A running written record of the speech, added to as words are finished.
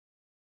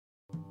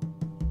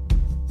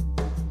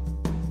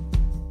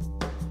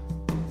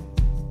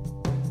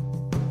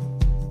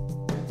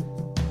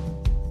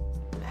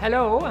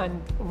Hello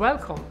and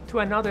welcome to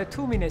another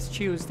 2 Minutes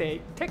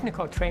Tuesday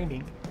technical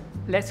training.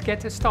 Let's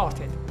get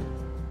started.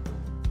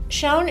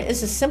 Shown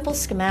is a simple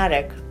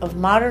schematic of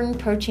modern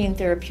protein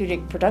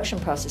therapeutic production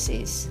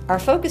processes. Our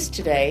focus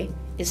today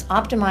is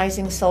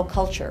optimizing cell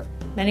culture.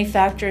 Many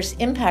factors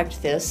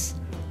impact this,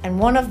 and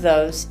one of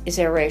those is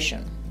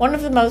aeration. One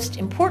of the most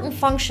important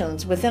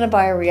functions within a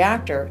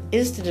bioreactor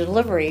is the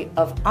delivery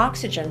of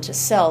oxygen to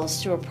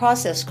cells through a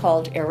process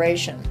called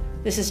aeration.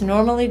 This is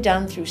normally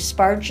done through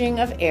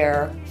sparging of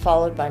air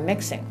followed by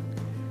mixing.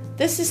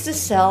 This is the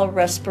cell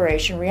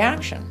respiration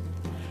reaction.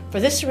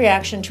 For this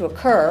reaction to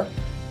occur,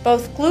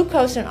 both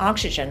glucose and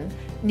oxygen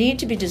need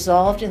to be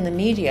dissolved in the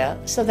media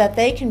so that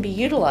they can be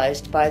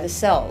utilized by the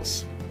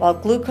cells. While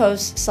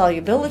glucose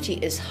solubility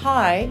is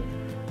high,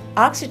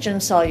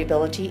 oxygen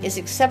solubility is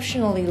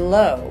exceptionally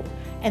low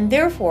and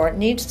therefore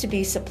needs to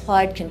be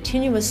supplied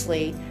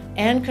continuously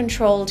and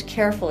controlled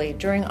carefully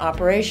during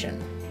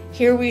operation.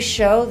 Here we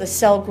show the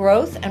cell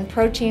growth and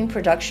protein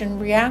production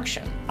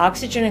reaction.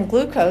 Oxygen and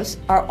glucose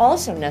are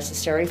also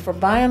necessary for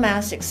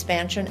biomass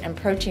expansion and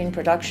protein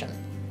production.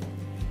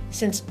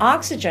 Since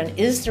oxygen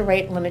is the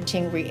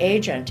rate-limiting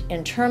reagent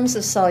in terms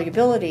of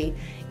solubility,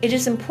 it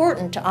is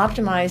important to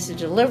optimize the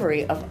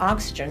delivery of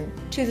oxygen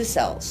to the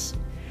cells.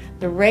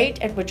 The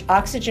rate at which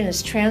oxygen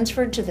is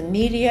transferred to the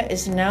media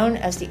is known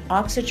as the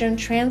oxygen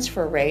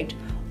transfer rate,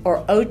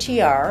 or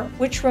OTR,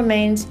 which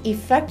remains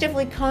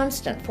effectively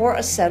constant for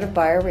a set of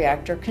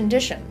bioreactor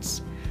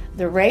conditions.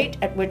 The rate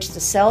at which the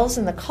cells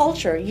in the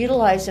culture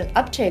utilize and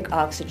uptake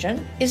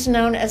oxygen is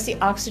known as the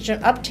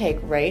oxygen uptake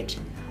rate,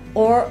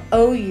 or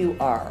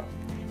OUR.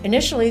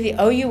 Initially, the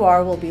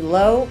OUR will be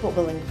low but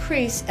will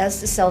increase as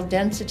the cell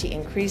density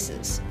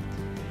increases.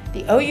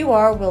 The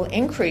OUR will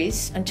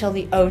increase until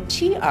the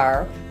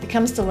OTR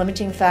becomes the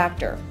limiting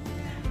factor.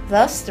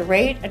 Thus, the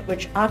rate at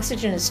which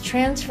oxygen is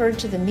transferred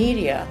to the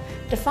media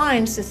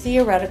defines the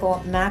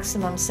theoretical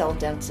maximum cell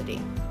density.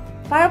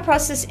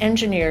 Bioprocess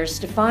engineers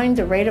define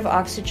the rate of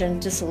oxygen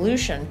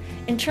dissolution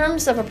in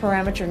terms of a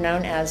parameter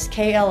known as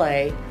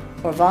KLA,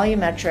 or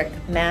volumetric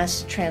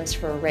mass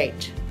transfer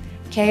rate.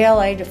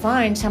 KLA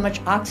defines how much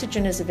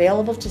oxygen is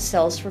available to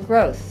cells for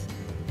growth.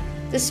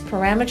 This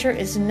parameter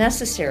is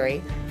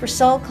necessary for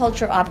cell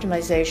culture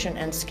optimization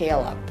and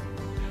scale-up.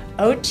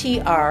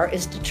 OTR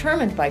is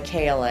determined by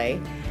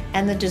KLA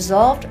and the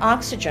dissolved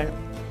oxygen,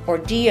 or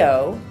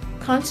DO,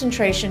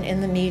 concentration in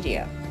the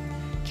media.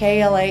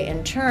 KLA,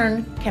 in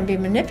turn, can be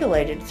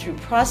manipulated through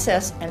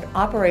process and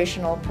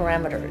operational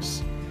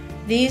parameters.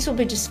 These will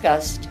be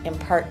discussed in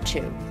Part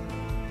 2.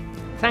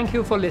 Thank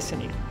you for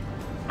listening.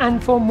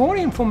 And for more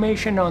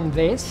information on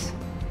this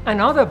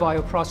and other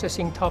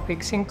bioprocessing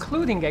topics,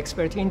 including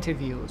expert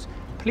interviews,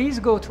 please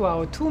go to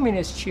our 2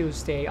 Minutes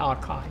Tuesday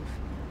archive.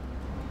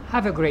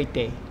 Have a great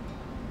day.